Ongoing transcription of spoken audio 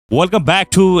Welcome back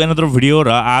to another video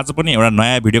र आज पनि एउटा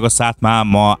नयाँ भिडियोको साथमा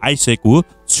म आइसकेको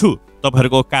छु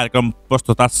तपाईहरुको कार्यक्रम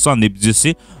प्रस्तुता सन्दीप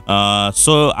जीसी।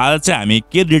 सो आज चाहिँ हामी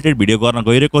के रिलेटेड भिडियो गर्न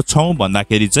गइरहेको छौं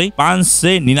भन्दाखेरि चाहिँ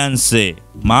 599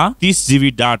 मा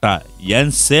 30GB data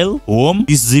Ncell home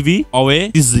 30GB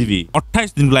away 30GB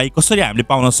 28 दिनको लागि कसरी हामीले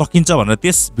पाउन सकिन्छ भनेर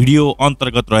त्यस भिडियो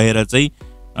अन्तर्गत रहेर चाहिँ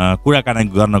कुराकानी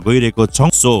गर्न गइरहेको छौं।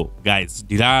 सो गाइज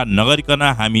ढिला नगरिकन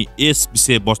हामी यस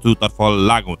विषय वस्तुतर्फ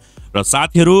लागौं र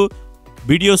साथीहरु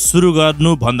भिडियो सुरु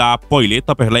गर्नु भन्दा पहिले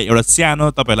तपाईहरुलाई एउटा सानो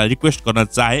तपाईहरुलाई रिक्वेस्ट गर्न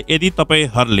चाहे, यदि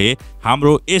तपाईहरुले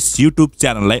हाम्रो यस YouTube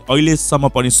च्यानललाई अहिलेसम्म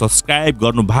पनि सब्स्क्राइब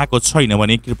गर्नु भएको छैन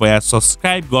भने कृपया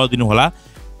सब्स्क्राइब गरिदिनु होला,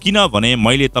 किनभने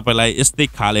मैले तपाईलाई यस्तै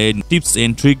खाले टिप्स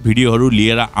एन्ड ट्रिक भिडियोहरु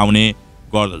लिएर आउने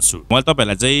गर्दछु। मैले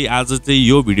तपाईहरुलाई चाहिँ आज चाहिँ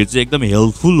यो भिडियो चाहिँ एकदम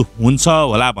हेल्पफुल हुन्छ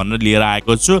होला भनेर लिएर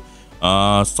आएको छु।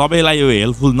 सबैलाई यो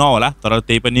हेल्पफुल नहोला, तर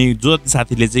त्यही पनि जो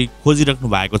साथीले चाहिँ खोजिराख्नु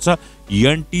भएको छ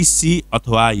एनटीसी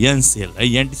अथवा Ncell है,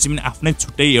 एनटीसी पनि आफ्नै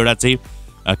छुट्टै एउटा चाहिँ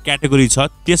क्याटेगोरी छ,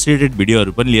 त्यस रिलेटेड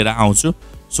भिडियोहरु पनि लिएर आउँछु।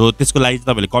 सो त्यसको लागि चाहिँ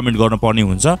तपाईले कमेन्ट गर्नु पर्ने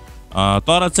हुन्छ,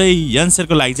 तर चाहिँ Ncell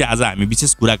को लागि चाहिँ आज हामी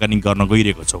विशेष कुराकानी गर्न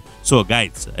गइरहेको छौं। सो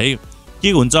गाइज है के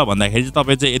हुन्छ भन्दाखेरि चाहिँ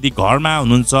तपाई चाहिँ यदि घरमा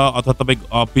हुनुहुन्छ अथवा तपाई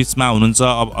अफिसमा हुनुहुन्छ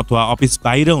अथवा अफिस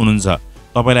बाहिर हुनुहुन्छ,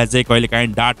 तपाईलाई चाहिँ कहिलेकाहीँ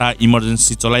डाटा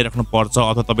इमर्जेन्सी चलाइराख्नु पर्छ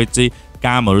अथवा तपाई चाहिँ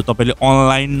कामहरु तपाईले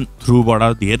अनलाइन थ्रुबाट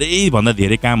धेरै भन्दा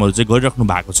धेरै कामहरु चाहिँ गरिराख्नु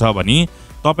भएको छ भने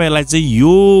तपाईलाई चाहिँ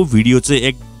यो भिडियो चाहिँ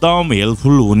एकदम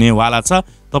हेल्पफुल हुने वाला छ।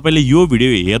 तपाईले यो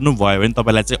भिडियो हेर्नु भयो भने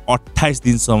तपाईलाई चाहिँ 28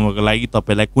 दिनसम्मको लागि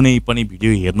तपाईलाई कुनै पनि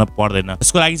भिडियो हेर्न पर्दैन।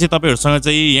 यसको लागि चाहिँ तपाईहरुसँग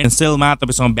चाहिँ Ncell मा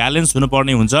तपाईसँग ब्यालेन्स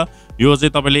हुनुपर्ने हुन्छ। यो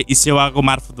चाहिँ तपाईले ई-सेवाको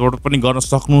मार्फतबाट पनि गर्न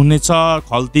सक्नुहुनेछ,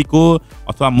 खल्तीको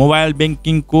अथवा मोबाइल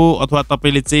बैंकिङको, अथवा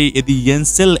तपाईले चाहिँ यदि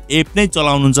Ncell एप नै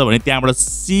चलाउनुहुन्छ भने त्यहाँबाट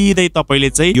सिधै तपाईले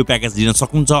चाहिँ यो प्याकेज लिन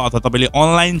सक्नुहुन्छ, अथवा तपाईले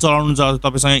अनलाइन चलाउनुहुन्छ अथवा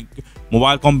तपाईसँग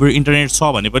मोबाइल कम्प्युटर इन्टरनेट छ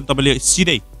भने पनि तपाईले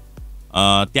सिधै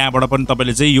त्यहाँबाट पनि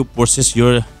तपाईले चाहिँ यो प्रोसेस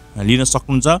यो लिन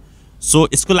सक्नुहुन्छ।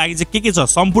 सो यसको लागि चाहिँ के छ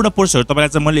सम्पूर्ण प्रोसेसहरु तपाईलाई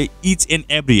चाहिँ मैले इच एन्ड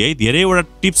एभ्री है धेरैवटा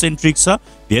टिप्स एन्ड ट्रिक्स छ,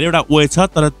 धेरैवटा वे छ,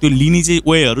 तर त्यो लिने चाहिँ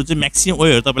वेहरु चाहिँ म्याक्सिमम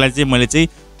वेहरु तपाईलाई चाहिँ मैले चाहिँ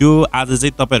त्यो आज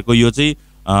चाहिँ तपाईहरुको यो चाहिँ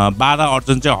बाधा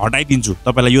अडचन चाहिँ हटाइदिन्छु,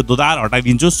 तपाईलाई यो दोधार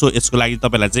हटाइदिन्छु। सो यसको लागि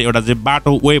तपाईलाई चाहिँ एउटा चाहिँ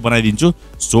बाटो वे बनाइदिन्छु।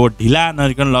 सो ढिला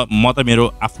नगरिकन म त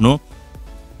मेरो आफ्नो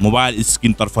मोबाइल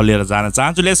स्क्रिन तर्फ लिएर जान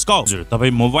चाहन्छु। Let's go. तपाई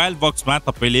मोबाइल बक्समा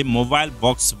तपाईले मोबाइल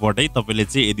बक्सबाटै तपाईले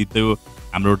चाहिँ यदि त्यो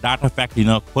हाम्रो डाटा प्याक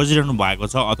लिन खोजिरहनु भएको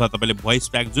छ अथवा तपाईले भोइस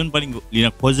प्याक जुन पनि लिन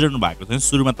खोजिरहनु भएको छ,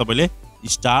 सुरुमा तपाईले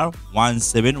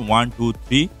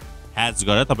 *17123 #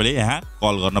 गरेर तपाईले यहाँ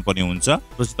कल गर्न पर्ने हुन्छ।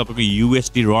 त्यसपछि तपाईको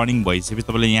USD रनिङ भइसकेपछि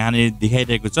तपाईले यहाँ नै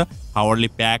देखाइरहेको छ hourly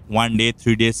pack 1 day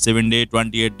 3 day 7 day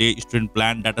 28 day student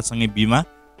plan data सँगै बीमा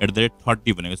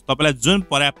 @30 भनेको छ। तपाईलाई जुन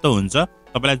पर्याप्त हुन्छ,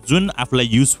 तपाईलाई जुन आफुलाई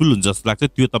युजफुल हुन्छ जस्तो लाग्छ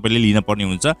त्यो तपाईले लिन पर्ने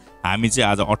हुन्छ। हामी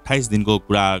चाहिँ आज 28 दिनको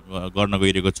कुरा गर्न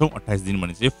गइरहेको छौं। 28 दिन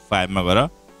भने चाहिँ 5 मा गएर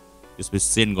त्यसपछि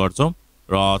सेन्ड गर्छौं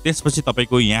र त्यसपछि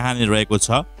तपाईको यहाँ नै रहेको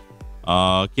छ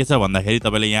के छ भन्दाखेरि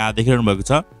तपाईले यहाँ देखिरहनु भएको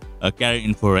छ क्यारियर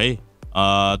इन्फो है,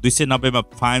 290 मा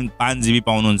 5GB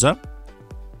पाउनुहुन्छ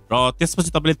र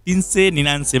त्यसपछि तपाईले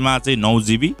 399 मा चाहिँ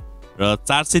 9GB र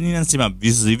 499 मा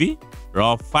 20GB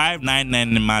र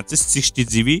 599 मा चाहिँ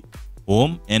 60GB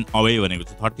होम एन्ड अवे भनेको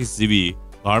छ, 30GB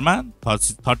घरमा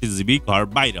 30GB घर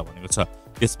बाहिर भनेको छ।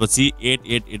 त्यसपछि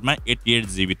 888 मा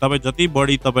 88GB तपाई जति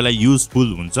बढी तपाईलाई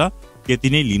युजफुल हुन्छ त्यति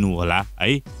नै लिनु होला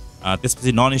है।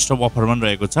 त्यसपछि नन स्टप अफर पनि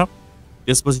रहेको छ।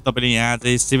 त्यसपछि तपाईले यहाँ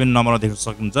चाहिँ 7 नम्बरमा देख्न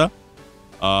सक्नुहुन्छ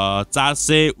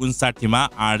 459 मा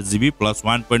 8GB plus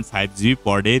 1.5GB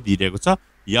per day दिइरहेको छ।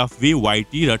 FB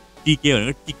YT र TK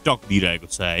भनेको टिकटक दिइरहेको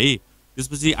छ है।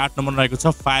 त्यसपछि 8 नम्बर रहेको छ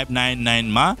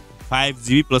 599 मा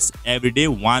 5GB प्लस एभ्रीडे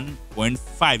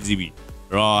 1.5GB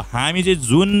र हामी चाहिँ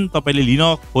जुन तपाईले लिन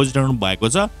खोजिरहनु भएको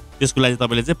छ त्यसको लागि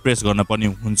तपाईले चाहिँ प्रेस गर्न पर्ने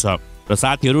हुन्छ। र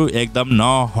साथीहरु एकदम न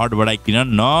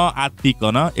हडबडाइकिन न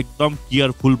आत्तिकन एकदम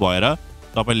केयरफुल भएर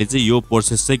तपाईले चाहिँ यो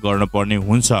प्रोसेस चाहिँ गर्न पर्ने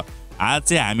हुन्छ। आज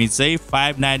चाहिँ हामी चाहिँ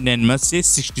 599 मा चाहिँ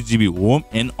 60GB होम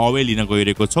एन्ड अवे लिन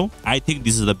गइरहेको छौं। I think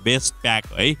this is the best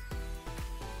pack है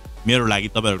मेरो लागि,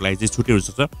 तपाईहरुको लागि चाहिँ छुट्टै हुन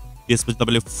सक्छ। त्यसपछि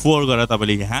तपाईले 4 गरेर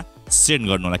तपाईले यहाँ सेन्ड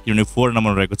गर्नु होला, किनभने 4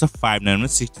 नम्बर रहेको छ 599 मा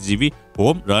 60GB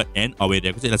होम र एन्ड अवे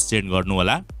रहेको छ, यसलाई सेन्ड गर्नु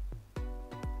होला।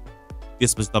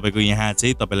 त्यसपछि तपाईको यहाँ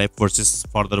चाहिँ तपाईलाई प्रोसेस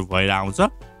फर्दर भएर आउँछ।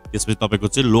 त्यसपछि तपाईको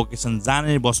चाहिँ लोकेसन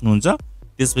जाने बस्नुहुन्छ।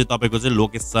 त्यसपछि तपाईको चाहिँ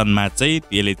लोकेसनमा चाहिँ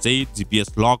त्यसले चाहिँ GPS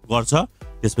लक गर्छ।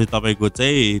 त्यसपछि तपाईको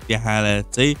चाहिँ त्यहाँ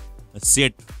चाहिँ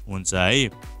सेट हुन्छ है।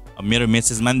 अब मेरो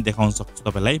मेसेजमा नि देखाउन सक्छु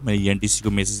तपाईलाई, मैले एनटीसी को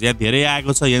मेसेज यहाँ धेरै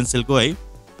आएको छ Ncell को है।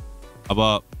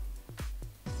 अब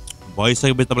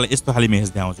भइसकेपछि तपाईलाई यस्तो खाली मेसेज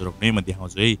देखाउँछु, रोक्ने म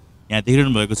देखाउँछु है। यहाँ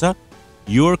देखिरहनु भएको छ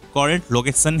your current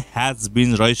location has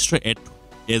been registered at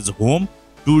age home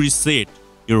to reset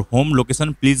your home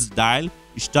location please dial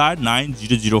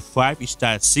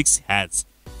 *9005*6#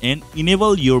 and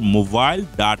enable your mobile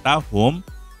data home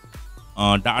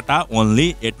data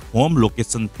only at home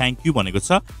location. Thank you भनेको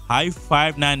छ. High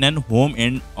 599 home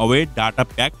and away data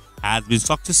pack has been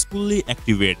successfully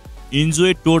activated.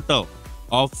 Enjoy total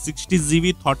of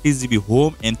 60GB 30GB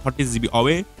home and 30GB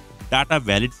away data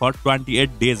valid for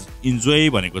 28 days. Enjoy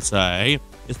भनेको छ है.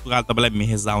 यस्तो खाले तपाईलाई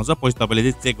message आउँछ. पछि तपाईले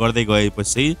चाहिँ चेक गर्दै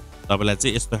गएपछि तपाईलाई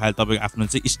चाहिँ यस्तो खाले तपाईको आफ्नो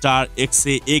चाहिँ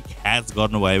 *101#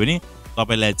 गर्नुभयो भने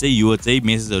तपाईलाई चाहिँ यो चाहिँ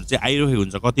मेसेजहरु चाहिँ आइरहेको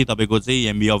हुन्छ. कति तपाईको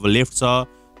चाहिँ MB अफ लेफ्ट छ.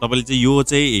 तपाईले चाहिँ यो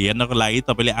चाहिँ हेर्नको लागि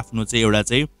तपाईले आफ्नो चाहिँ एउटा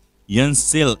चाहिँ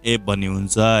Ncell एप भन्ने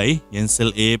हुन्छ है.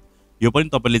 Ncell एप यो पनि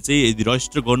तपाईले चाहिँ यदि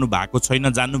रजिस्टर गर्नु भएको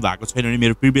छैन, जान्नु भएको छैन भने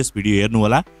मेरो प्रिभियस भिडियो हेर्नु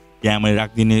होला. त्यहाँ मैले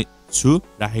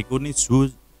राखेको नै छु.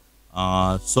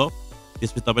 सो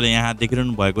त्यसपछि तपाईले यहाँ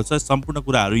देखिरहनु भएको छ. सम्पूर्ण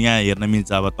कुराहरु यहाँ हेर्न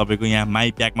मिल्छ. अब तपाईको यहाँ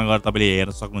माई प्याकमा गएर तपाईले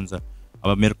हेर्न सक्नुहुन्छ.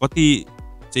 अब मेरो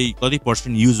कति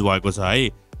पर्सेन्ट युज भएको छ है.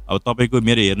 अब तपाईको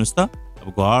मेरो हेर्नुस् त. अब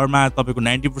घरमा तपाईको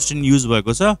 90% युज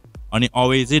भएको छ अनि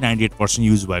अवे चाहिँ 98%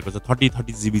 युज भएको छ.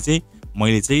 30GB चाहिँ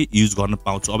मैले चाहिँ युज गर्न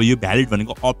पाउँछु. अब यो भ्यालिड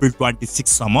भनेको अप्रिल 26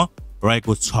 सम्म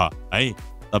रहेको छ है.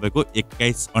 तपाईको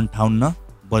 21:58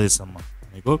 बजेसम्म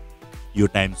भनेको यो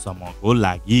टाइम सम्मको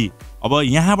लागि. अब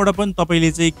यहाँबाट पनि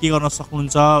तपाईले चाहिँ के गर्न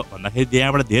सक्नुहुन्छ भन्दाखेरि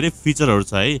यहाँबाट धेरै फिचरहरु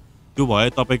छ है. त्यो भयो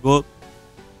तपाईको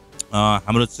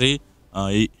हाम्रो चाहिँ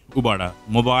उबाट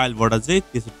मोबाइलबाट चाहिँ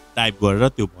त्यसो टाइप गरेर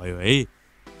त्यो भयो है.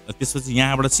 त्यसपछि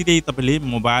यहाँबाट सिधै तपाईले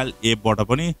मोबाइल एपबाट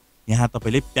पनि यहाँ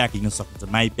तपाईले प्याक लिन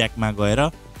सक्नुहुन्छ. माई प्याकमा गएर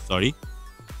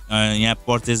यहाँ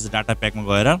पर्चेज डाटा प्याकमा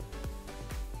गएर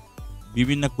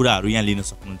विभिन्न कुराहरु यहाँ लिन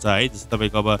सक्नुहुन्छ है. जस्तै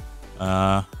तपाईको अब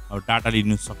डाटा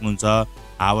लिन सक्नुहुन्छ.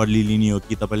 आवरली लिने हो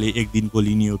कि तपाईले एक दिनको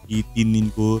लिने हो कि 3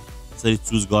 दिनको यसरी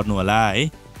चुज गर्नु होला है.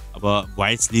 अब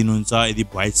भोइस लिनुहुन्छ. यदि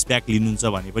भोइस प्याक लिनुहुन्छ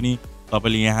भने पनि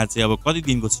तपाईले यहाँ चाहिँ अब कति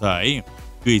दिनको छ है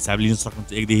त्यो हिसाबले लिन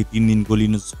सक्नुहुन्छ. 1 देखि 3 दिनको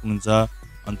लिन सक्नुहुन्छ.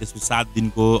 अनि त्यसपछि 7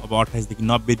 दिनको, अब 28 देखि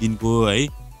 90 दिनको है.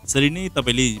 यसरी नै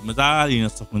तपाईले मजाले लिन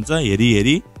सक्नुहुन्छ.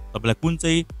 हेरी तपाईलाई कुन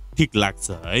चाहिँ ठीक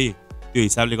लाग्छ है. त्यो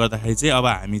हिसाबले गर्दाखेरि चाहिँ अब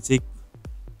हामी चाहिँ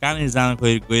कहाँनिर जान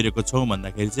गइरहेको छौं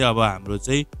भन्दाखेरि चाहिँ अब हाम्रो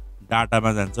चाहिँ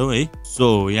डाटामा जान्छौं है.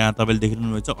 सो यहाँ तपाईले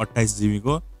देखिरहनु भएको छ 28GB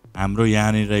को हाम्रो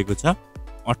यहाँ नै रहेको छ.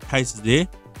 28 ले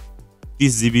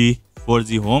 30GB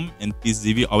 4G home and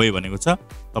 30GB away भनेको छ.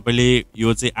 तपाईले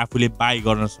यो चाहिँ आफूले बाइ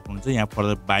गर्न सक्नुहुन्छ. यहाँ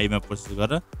फर्दर बाइमा प्रोसेस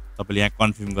गरेर तपाईले यहाँ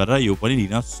कन्फर्म गरेर यो पनि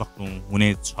लिन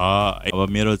सक्नुहुनेछ. अब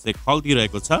मेरो चाहिँ खल्ती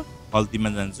रहेको छ. खल्तीमा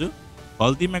जान्छु.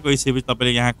 खल्तीमा गइसकेपछि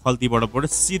तपाईले यहाँ खल्तीबाट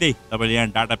सिधै तपाईले यहाँ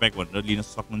डाटा प्याक भनेर लिन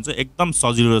सक्नुहुन्छ. एकदम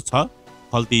सजिलो छ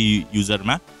खल्ती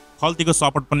युजरमा. खल्तीको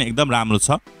सपोर्ट पनि एकदम राम्रो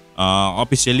छ.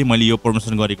 अफिसियली मैले यो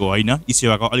प्रमोसन गरेको होइन. यी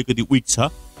सेवाको अलिकति विक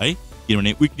छ है.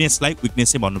 किनभने विकनेसलाई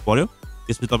विकनेसै भन्नु पर्यो.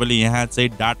 त्यसपछि तपाईले यहाँ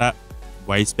चाहिँ डाटा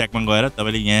भोइस प्याकमा गएर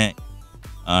तपाईले यहाँ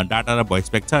डाटा र भोइस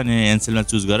प्याक छ अनि एनसेलमा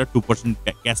चुज गरेर 2%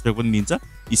 क्यासब्याक पनि दिन्छ.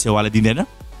 यी सेवाले दिँदैन.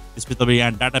 त्यसपछि तपाईले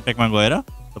यहाँ डाटा प्याकमा गएर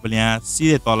तपाईले यहाँ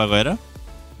सिधै तल गएर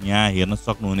यहाँ हेर्न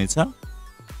सक्नुहुनेछ.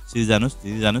 सिधै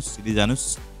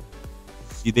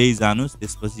जानुस्.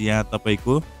 त्यसपछि यहाँ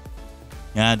तपाईको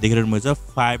यहाँ देखिरहनु भएको छ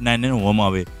 599 होम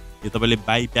अवे. यो तपाईले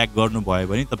बाइ प्याक गर्नुभयो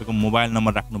भने तपाईको मोबाइल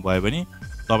नम्बर राख्नुभयो भने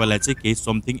तपाईलाई चाहिँ केही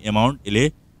समथिङ अमाउन्ट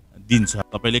यसले दिन्छ.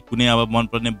 तपाईले कुनै अब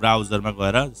मनपर्ने ब्राउजरमा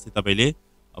गएर जस्तै तपाईले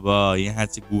अब यहाँ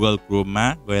चाहिँ गुगल क्रोममा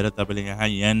गएर तपाईले यहाँ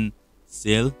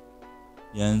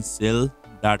Ncell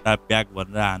डाटा प्याक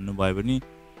भनेर हान्नु भयो भने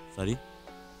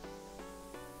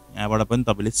यहाँबाट पनि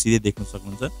तपाईले सिधै देख्न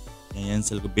सक्नुहुन्छ. यहाँ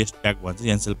Ncell को बेस्ट प्याक भन्छ.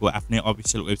 Ncell को आफ्नै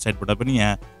अफिसियल वेबसाइटबाट पनि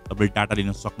यहाँ तपाईले डाटा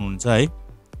लिन सक्नुहुन्छ है.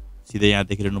 सिधै यहाँ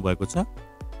देखिरहनु भएको छ.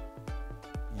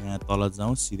 यहाँ तल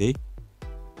जाउँ सिधै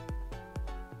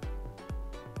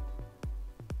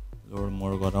लोड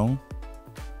मोड गरौँ.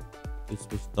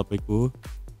 त्यसपछि तपाईको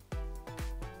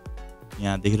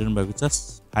यहाँ देखिरहनु भएको छ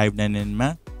 599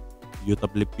 मा यो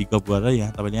तपाईले पिकअप गरेर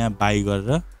यहाँ तपाईले यहाँ बाइ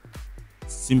गरेर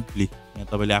सिम्पली यहाँ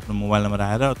तपाईले आफ्नो मोबाइल नम्बर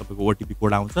राखेर तपाईको ओटीपी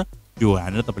कोड आउँछ त्यो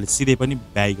हानेर तपाईले सिधै पनि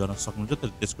बाइ गर्न सक्नुहुन्छ. तर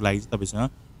त्यसको लागि चाहिँ तपाईसँग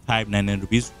 599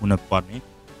 रुपैयाँ हुन पर्ने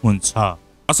हुन्छ.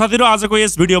 साथीहरु आजको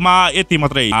यस भिडियोमा यति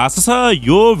मात्रै. आशा छ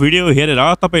यो भिडियो हेरेर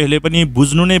तपाईहरुले पनि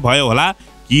बुझ्नु नै भयो होला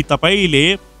कि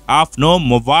तपाईले आफ्नो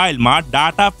मोबाइलमा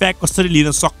डाटा प्याक कसरी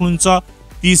लिन सक्नुहुन्छ.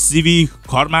 30GB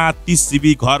घरमा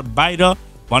 30GB घर बाहिर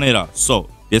भनेर. सो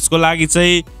त्यसको लागि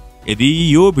चाहिँ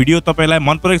यदि यो भिडियो तपाईलाई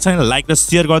मन परेको छ भने लाइक र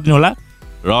शेयर गरिदिनु होला.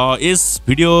 र यस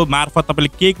भिडियो मार्फत तपाईले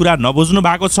केही कुरा नबुझ्नु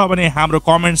भएको छ भने हाम्रो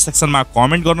कमेन्ट सेक्सनमा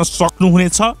कमेन्ट गर्न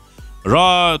सक्नुहुनेछ. र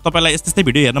तपाईलाई यस्तै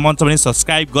भिडियो हेर्न मन छ भने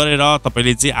सब्स्क्राइब गरेर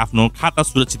तपाईले चाहिँ आफ्नो खाता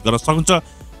सुरक्षित गर्न सक्नुहुन्छ.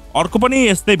 अर्को पनि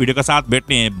यस्तै भिडियोका साथ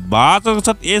भेट्ने बाचा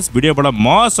छ. यस भिडियोबाट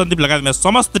म सन्दीप लगायत मेरो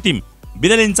समस्त टिम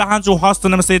बिदा लिन चाहन्छु. हस्त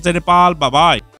नमस्ते. जय नेपाल. Bye bye.